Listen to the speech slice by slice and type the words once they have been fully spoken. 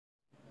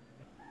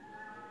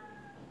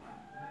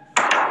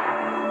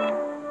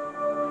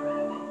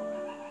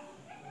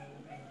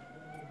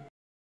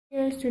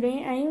guys,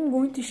 today I'm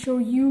going to show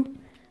you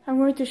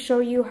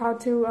how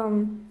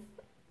to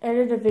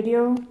edit a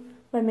video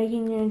by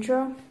making an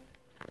intro.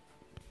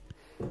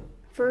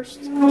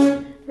 First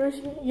you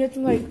have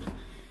to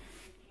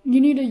you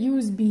need a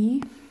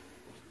USB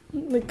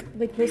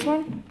like this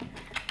one,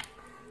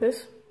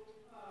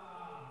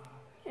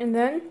 and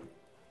then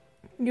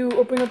you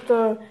open up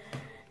the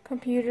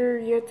computer.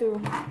 You have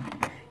to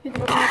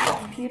open up the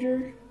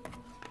computer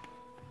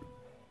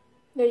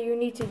that you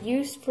need to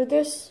use for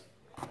this.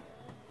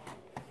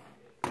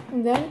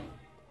 And then,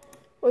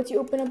 once you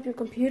open up your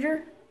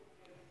computer,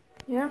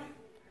 you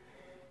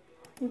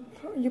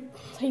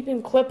type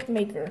in clip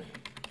maker.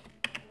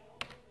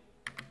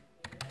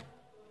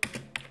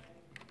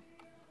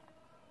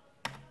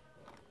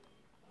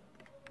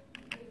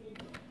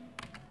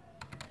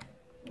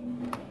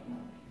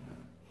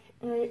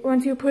 Alright,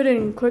 once you put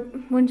in clip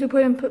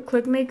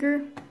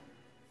maker,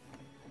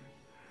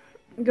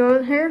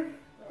 go here.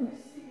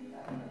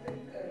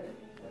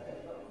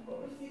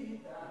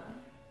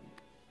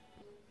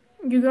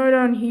 You go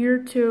down here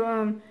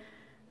to,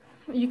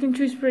 you can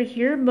choose right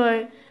here,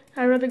 but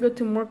I'd rather go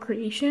to more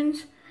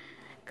creations,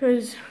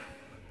 because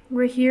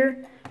right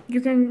here, you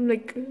can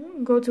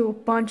go to a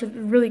bunch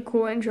of really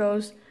cool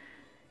intros,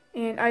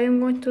 and I am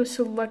going to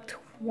select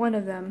one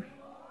of them.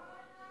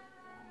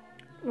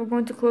 We're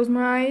going to close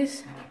my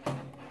eyes.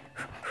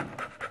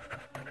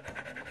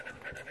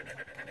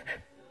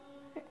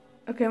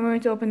 Okay, I'm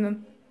going to open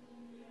them.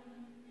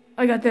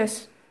 I got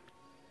this.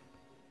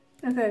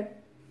 Okay.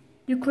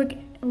 You click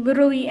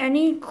literally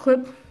any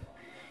clip.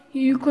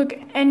 You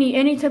click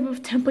any type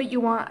of template you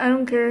want. I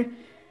don't care.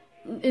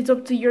 It's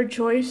up to your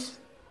choice.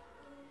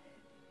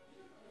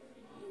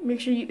 Make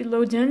sure it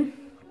loads in.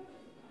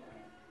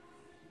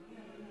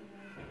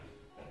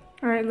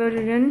 Alright, load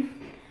it in.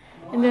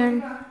 And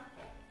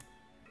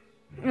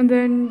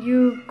then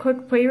you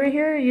click play right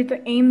here. You have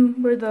to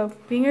aim where the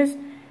thing is.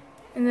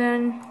 And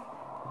then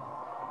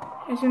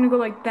it's gonna go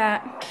like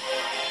that.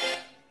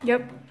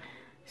 Yep.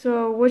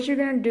 So what you're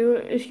gonna do,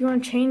 if you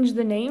want to change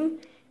the name,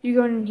 you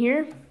go in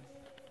here,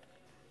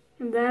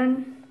 and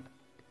then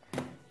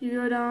you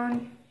go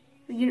down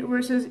where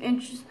it says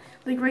intro,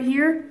 right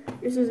here.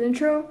 It says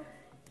intro.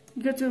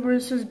 You go to where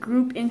it says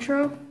group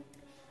intro,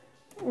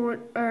 or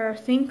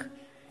think,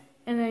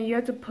 and then you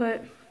have to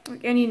put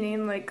any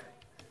name, I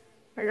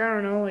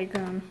don't know, like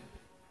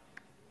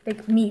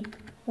Meep,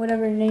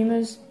 whatever the name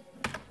is.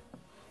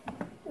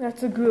 That's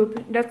the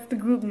group. That's the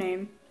group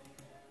name.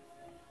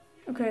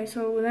 Okay,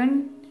 so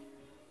then.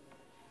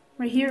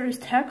 Right here is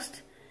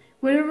text.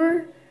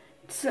 Whatever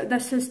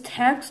that says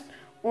text,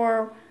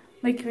 or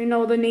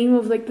the name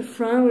of the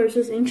front where it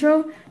says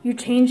intro, you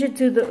change it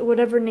to the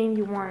whatever name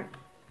you want.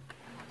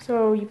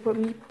 So you put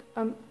Meep.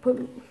 I'm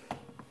gonna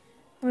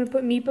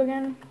put Meep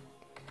again,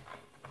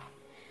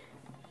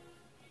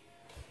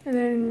 and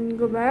then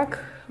go back.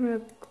 I'm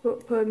gonna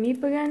put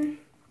Meep again.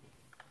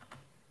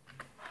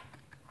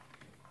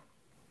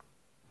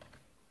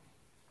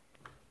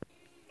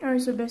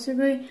 Alright, so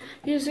basically,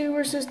 you see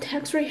where it says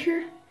text right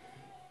here?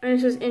 And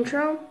it says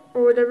intro,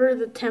 or whatever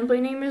the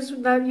template name is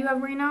that you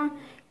have right now.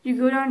 You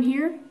go down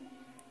here,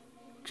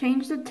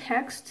 change the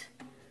text,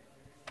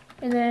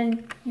 and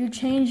then you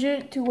change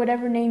it to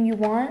whatever name you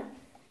want.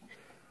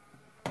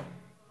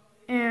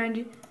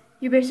 And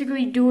you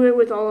basically do it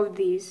with all of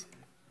these.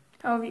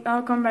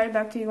 I'll come right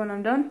back to you when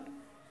I'm done.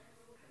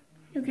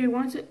 Okay,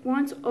 once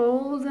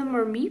all of them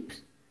are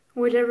Meeps,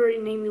 whatever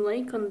name you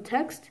like on the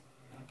text,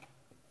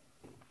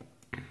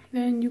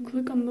 then you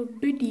click on the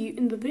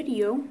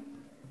video.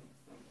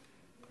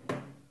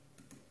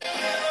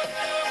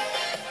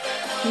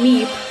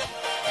 Meep.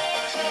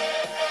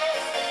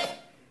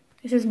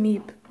 It says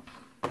Meep.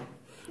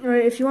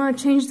 Alright, if you want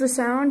to change the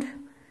sound,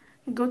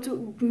 go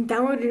to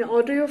download an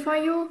audio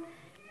file.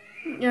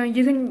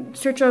 You can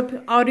search up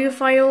audio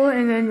file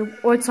and then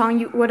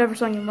whatever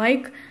song you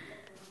like.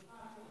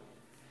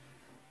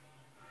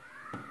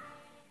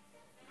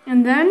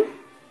 And then,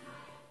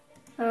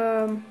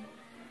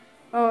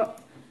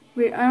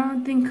 wait, I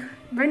don't think,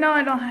 right now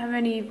I don't have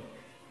any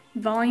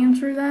volumes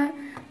for that,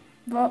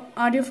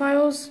 audio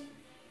files.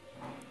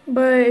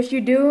 But if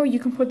you do, you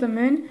can put them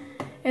in.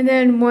 And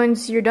then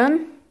once you're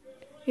done,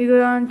 you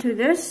go on to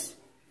this.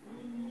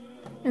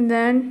 And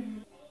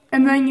then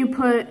you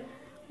put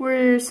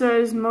where it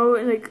says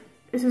mode,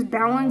 it says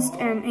balanced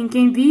and in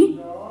game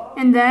V.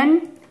 And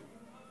then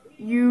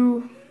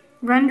you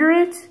render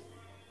it.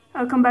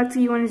 I'll come back to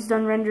you when it's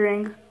done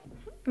rendering.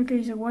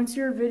 Okay, so once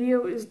your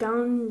video is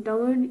done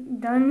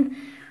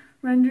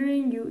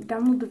rendering, you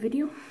download the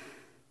video.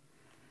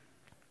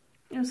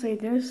 It'll say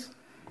this.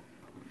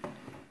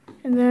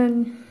 And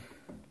then,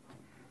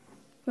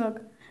 look,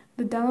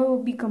 the download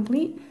will be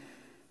complete.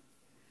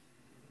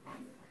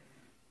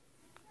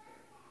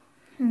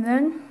 And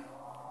then,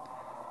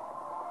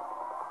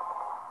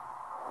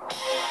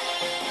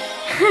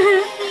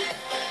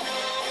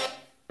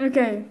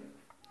 okay.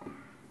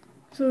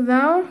 So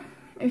now,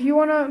 if you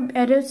want to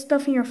edit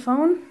stuff in your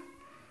phone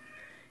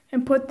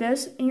and put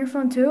this in your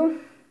phone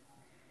too,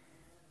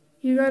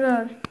 you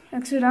gotta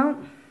exit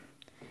out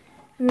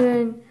And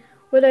then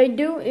what I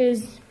do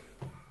is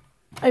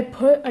I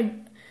put my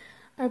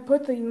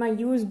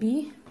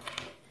USB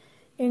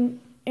in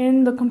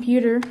the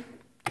computer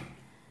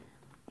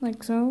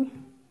like so,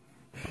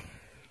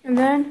 and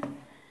then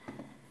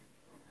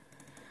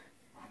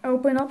I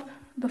open up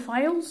the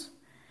files,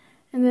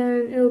 and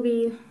then it'll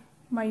be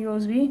my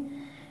USB.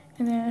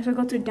 And then if I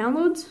go to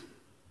downloads,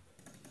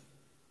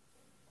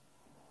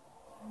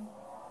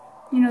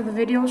 you know, the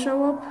video will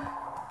show up.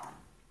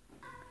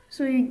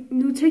 So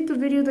you take the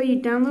video that you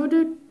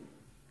downloaded,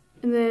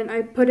 and then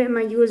I put it in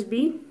my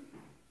USB,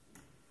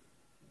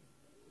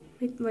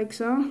 like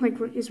so, like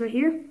it's right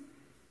here.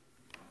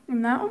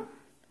 And now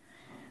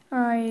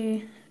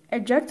I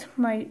eject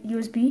my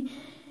USB,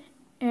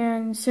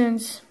 and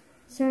since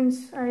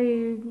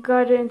I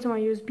got it into my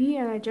USB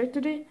and I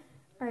ejected it,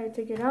 I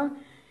take it out.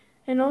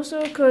 And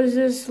also because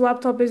this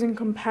laptop isn't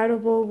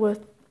compatible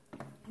with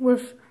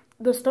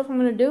the stuff I'm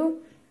gonna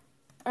do,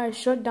 I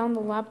shut down the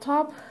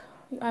laptop.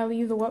 I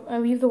leave the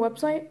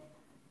website.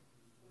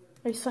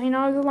 I sign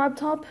out of the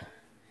laptop,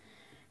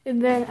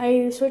 and then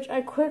I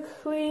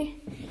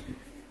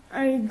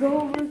go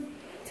over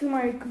to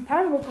my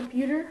compatible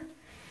computer.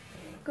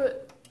 Good.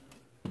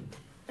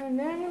 And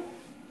then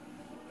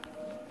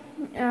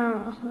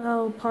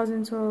I'll pause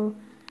until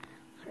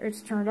it's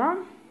turned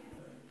on.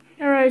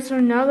 Alright, so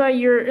now that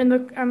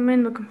I'm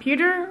in the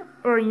computer,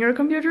 or in your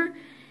computer,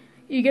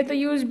 you get the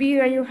USB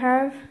that you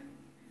have,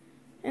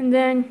 and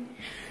then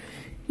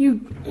you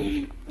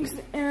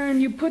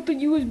put the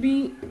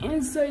USB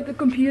inside the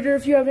computer.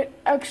 If you have an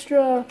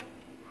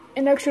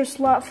extra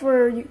slot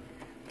for you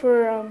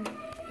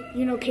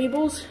know,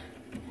 cables,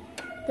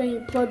 then you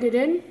plug it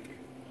in.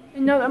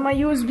 And now that my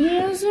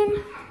USB is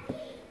in,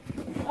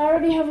 I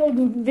already have a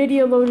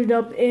video loaded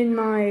up in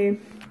my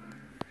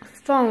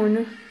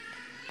phone.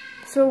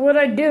 So what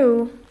I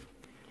do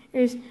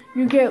is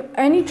you get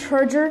any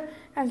charger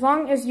as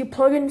long as you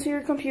plug it into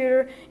your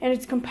computer and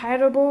it's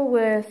compatible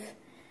with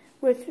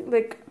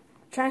like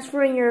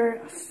transferring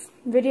your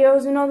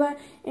videos and all that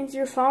into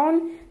your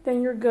phone,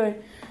 then you're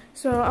good.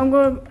 So I'm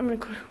gonna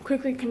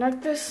quickly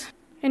connect this.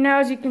 And now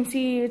as you can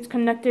see, it's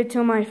connected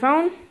to my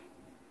phone.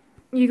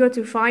 You go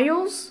to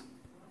Files,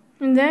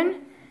 and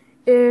then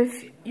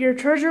if your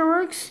charger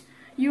works,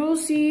 you will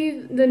see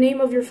the name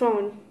of your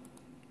phone.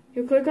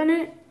 You click on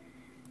it,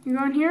 you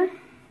go in here,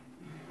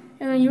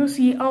 and then you'll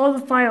see all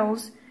the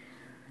files.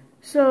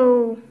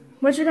 So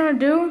what you're gonna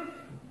do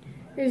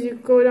is you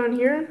go down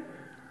here,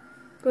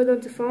 go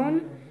down to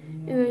phone,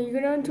 and then you go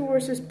down to where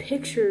it says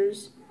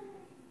pictures.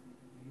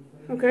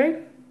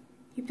 Okay?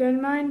 Keep that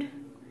in mind.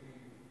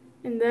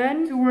 And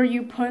then to where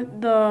you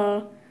put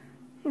the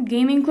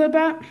gaming clip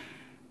at.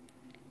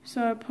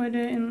 So I put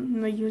it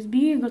in the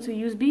USB, go to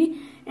USB,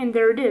 and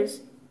there it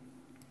is.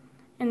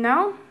 And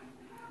now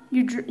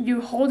you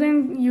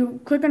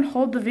click and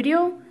hold the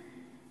video,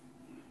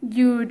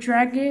 you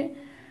drag it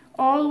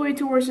all the way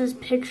to where it says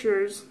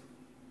pictures.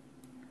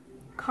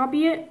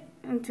 Copy it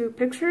into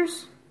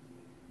pictures.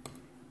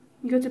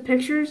 You go to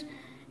pictures,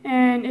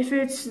 and if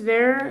it's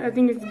there, I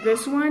think it's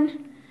this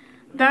one,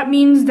 that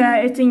means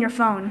that it's in your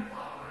phone.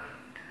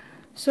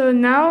 So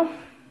now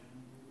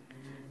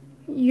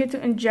you get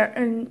to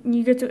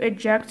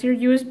eject your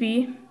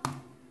USB,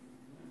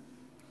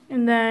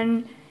 and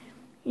then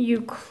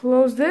you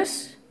close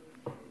this,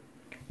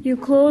 you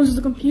close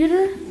the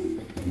computer,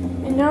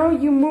 and now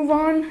you move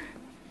on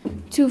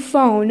to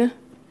phone.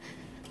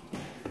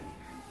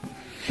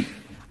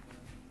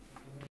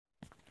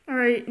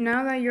 Alright,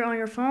 now that you're on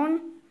your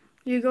phone,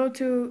 you go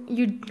to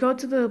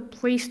the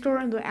Play Store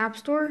and the App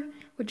Store,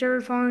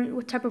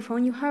 what type of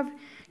phone you have.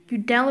 You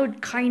download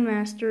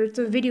KineMaster. It's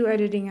a video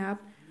editing app.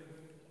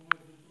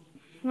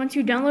 Once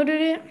you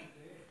downloaded it,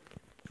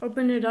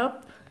 open it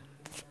up.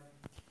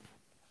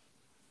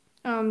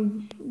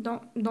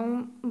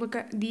 Don't look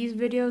at these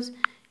videos.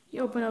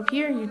 You open up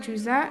here, you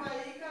choose that.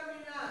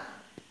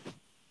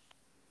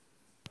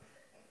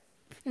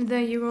 And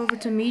then you go over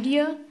to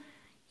media.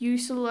 You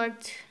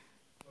select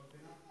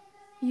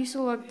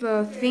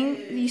the thing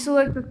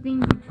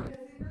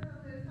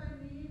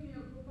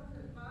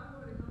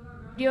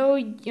video,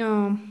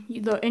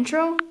 the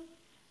intro.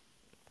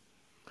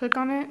 Click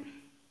on it.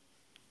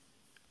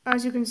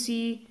 As you can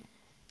see,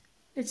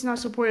 it's not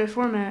supported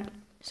format.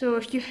 So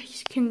if you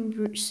can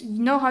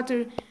know how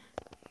to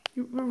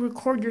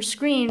record your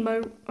screen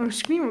by a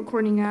screen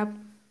recording app,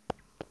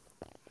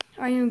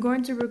 I am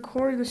going to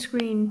record the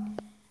screen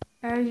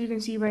as you can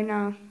see right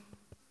now.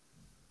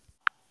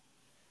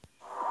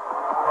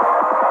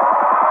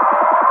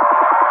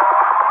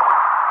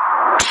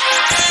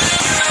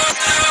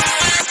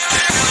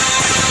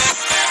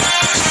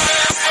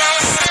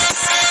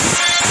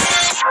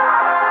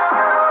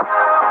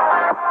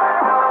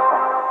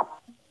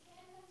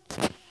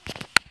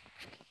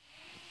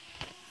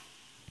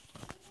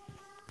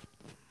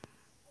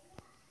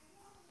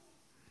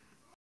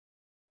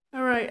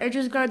 Alright, I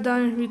just got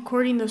done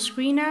recording the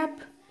screen app,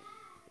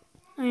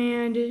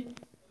 and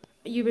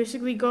you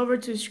basically go over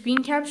to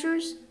screen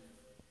captures.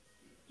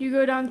 You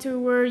go down to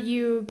where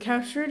you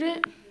captured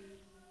it,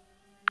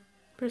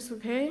 Press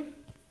OK.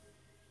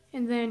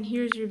 And then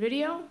here's your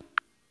video.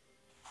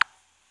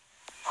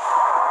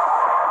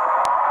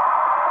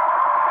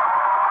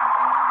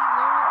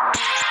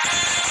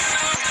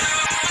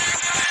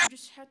 You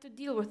just have to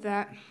deal with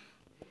that.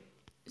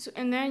 So,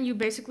 and then you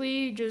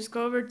basically just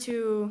go over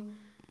to,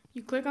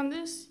 you click on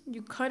this,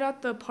 you cut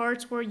out the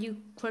parts where you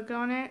click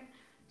on it.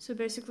 So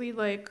basically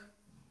like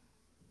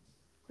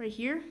right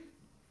here,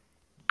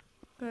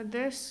 got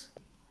this,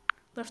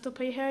 left the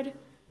playhead,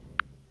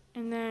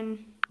 and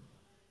then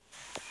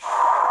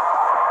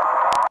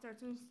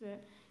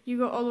you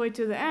go all the way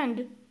to the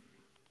end.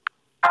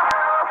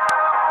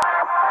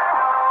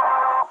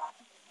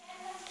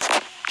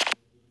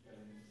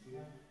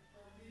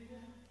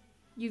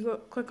 You go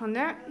click on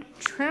that,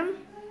 trim,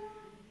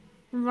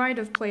 right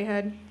of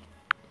playhead,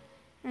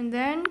 and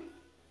then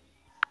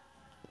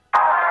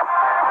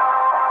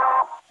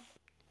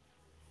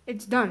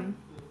it's done.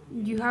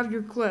 You have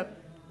your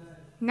clip.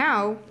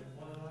 Now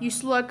you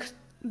select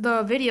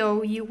the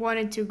video you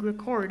wanted to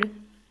record.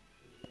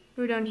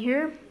 Go down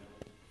here,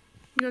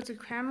 you go to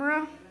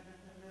camera.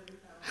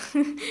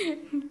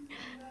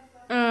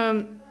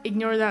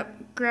 Ignore that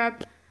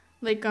crap.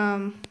 Like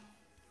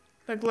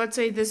let's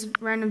say this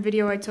random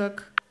video I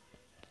took.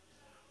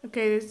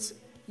 Okay, it's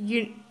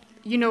you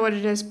know what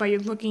it is by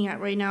looking at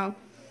right now.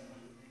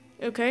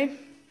 Okay,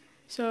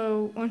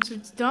 so once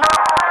it's done,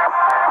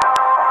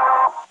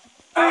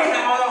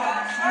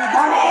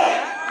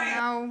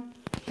 now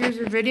here's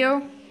your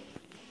video.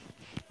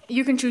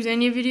 You can choose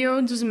any video,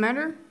 it doesn't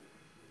matter.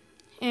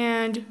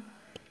 And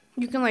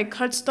you can like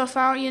cut stuff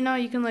out, you know,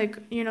 you can like,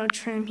 you know,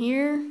 trim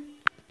here.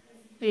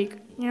 Like,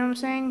 you know what I'm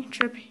saying?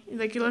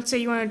 Like, let's say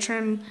you want to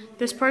trim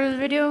this part of the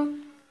video,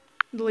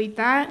 delete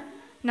that.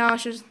 Now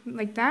it's just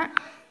like that.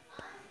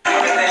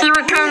 Here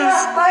it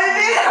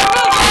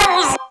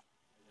comes.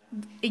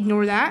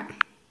 Ignore that.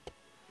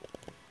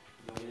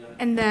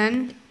 And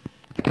then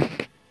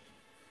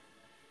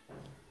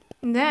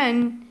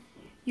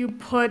you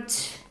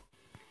put,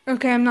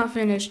 okay, I'm not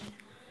finished.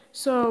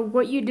 So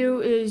what you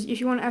do is,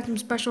 if you want to add some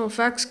special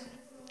effects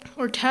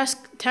or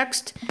text,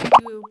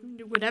 you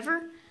do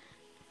whatever.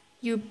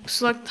 You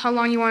select how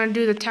long you want to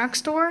do the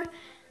text or.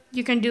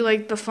 You can do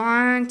like the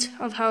font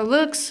of how it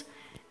looks,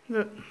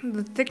 the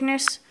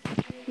thickness.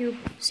 You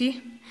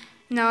see?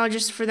 Now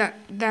just for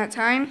that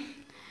time.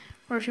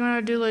 Or if you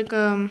want to do like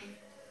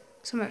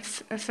some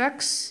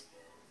effects,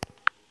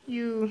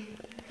 you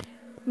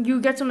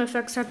get some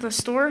effects at the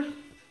store.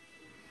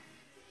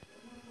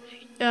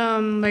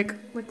 Like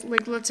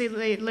let's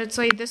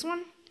say this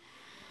one.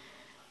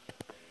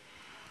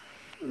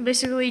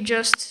 Basically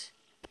just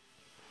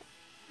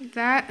like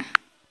that.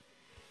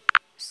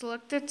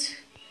 Select it.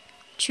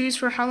 Choose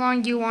for how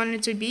long you want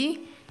it to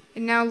be.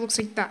 And now it looks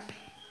like that.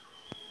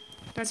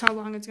 That's how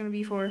long it's gonna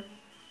be for.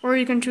 Or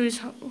you can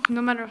choose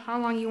no matter how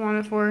long you want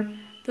it for.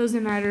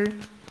 Doesn't matter.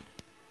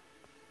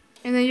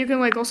 And then you can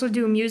like also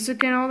do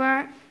music and all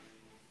that.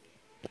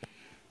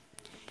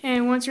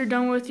 And once you're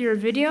done with your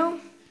video,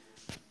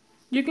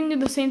 you can do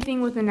the same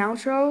thing with an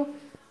outro,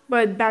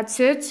 but that's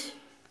it.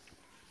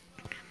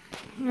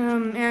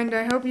 And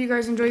I hope you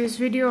guys enjoyed this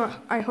video.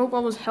 I hope I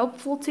was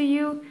helpful to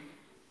you,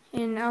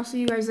 and I'll see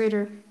you guys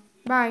later.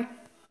 Bye.